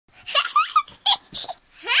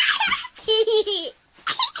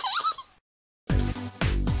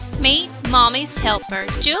Mommy's helper,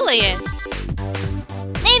 Julius.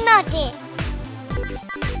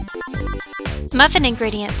 Muffin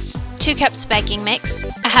ingredients: 2 cups baking mix,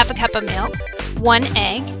 1/2 cup of milk, 1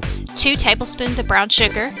 egg, 2 tablespoons of brown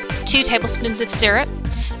sugar, 2 tablespoons of syrup,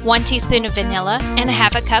 1 teaspoon of vanilla, and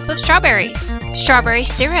 1/2 cup of strawberries. Strawberry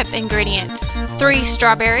syrup ingredients: 3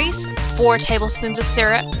 strawberries, 4 tablespoons of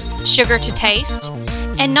syrup, sugar to taste,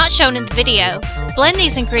 and not shown in the video. Blend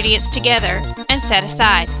these ingredients together and set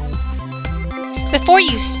aside. Before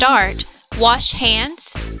you start, wash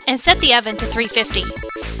hands and set the oven to 350.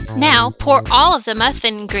 Now pour all of the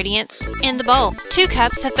muffin ingredients in the bowl. 2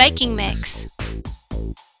 cups of baking mix.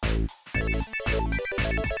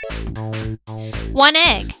 1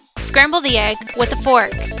 egg. Scramble the egg with a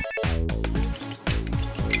fork.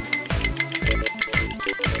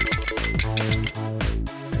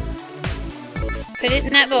 Put it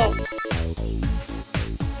in that bowl.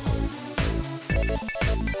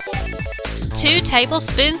 2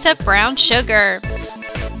 tablespoons of brown sugar.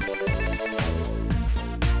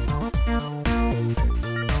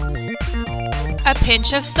 1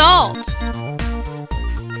 pinch of salt.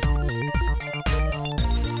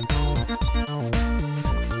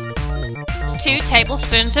 2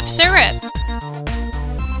 tablespoons of syrup.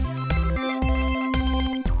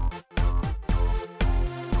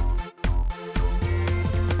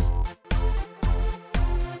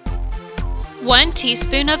 1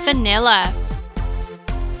 teaspoon of vanilla.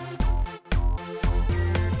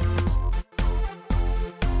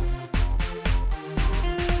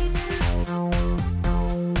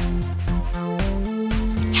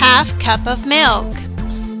 1/2 cup of milk.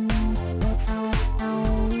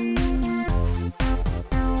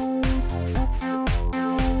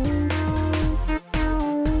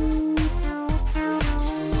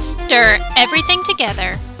 Stir everything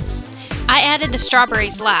together. I added the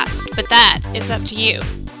strawberries last, but that is up to you.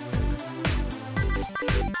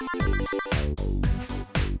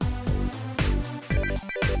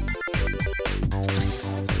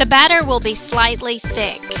 The batter will be slightly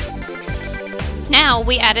thick. Now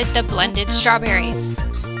we added the blended strawberries.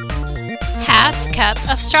 1/2 cup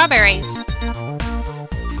of strawberries.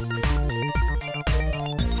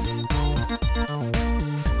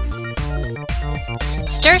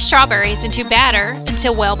 Stir strawberries into batter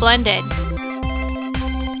until well blended.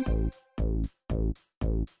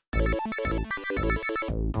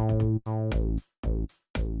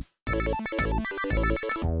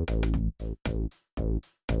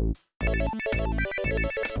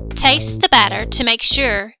 Taste the batter to make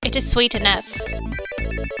sure it is sweet enough.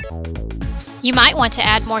 You might want to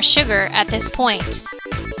add more sugar at this point.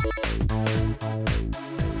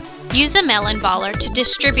 Use a melon baller to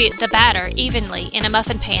distribute the batter evenly in a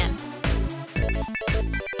muffin pan.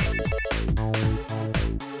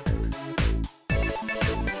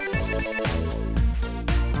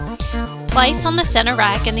 Place on the center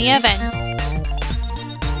rack in the oven.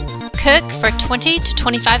 Cook for 20 to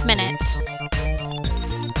 25 minutes.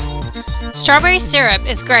 Strawberry syrup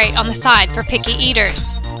is great on the side for picky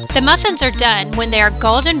eaters. The muffins are done when they are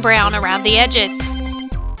golden brown around the edges.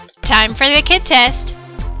 Time for the kid test.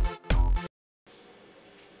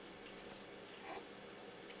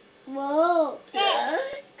 Whoa!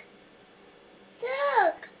 Look!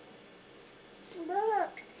 Look!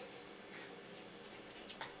 Look!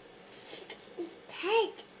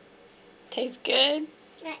 Tastes good.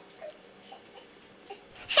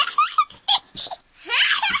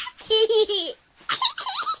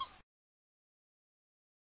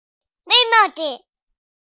 They melted.